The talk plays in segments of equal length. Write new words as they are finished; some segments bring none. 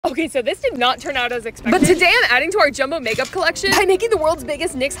Okay, so this did not turn out as expected. But today I'm adding to our jumbo makeup collection by making the world's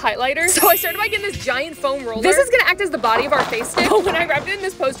biggest NYX highlighter. So I started by getting this giant foam roller. This is gonna act as the body of our face stick. But when I wrapped it in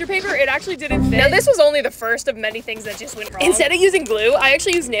this poster paper, it actually didn't fit. Now this was only the first of many things that just went wrong. Instead of using glue, I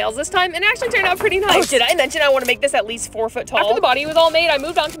actually used nails this time, and it actually turned out pretty nice. Oh, did I mention I want to make this at least 4 foot tall? After the body was all made, I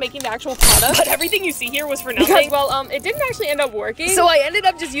moved on to making the actual product. But everything you see here was for nothing. Because, well, it didn't actually end up working. So I ended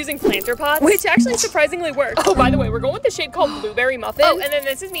up just using planter pots, which actually surprisingly worked. Oh, by the way, we're going with the shade called Blueberry Muffin. Oh, and then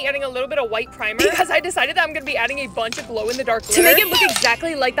this is me adding a little bit of white primer because I decided that I'm gonna be adding a bunch of glow-in-the-dark glitter to make it look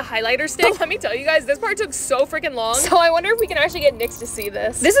exactly like the highlighter stick. But let me tell you guys, this part took so freaking long. So I wonder if we can actually get NYX to see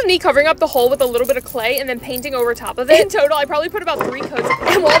this. This is me covering up the hole with a little bit of clay and then painting over top of it. In total, I probably put about 3 coats of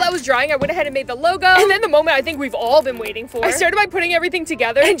it. And while that was drying, I went ahead and made the logo. And then the moment I think we've all been waiting for. I started by putting everything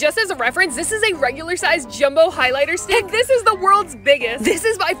together. And just as a reference, this is a regular sized jumbo highlighter stick. And this is the world's biggest. This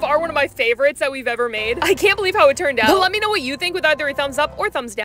is by far one of my favorites that we've ever made. I can't believe how it turned out. But let me know what you think with either a thumbs up or thumbs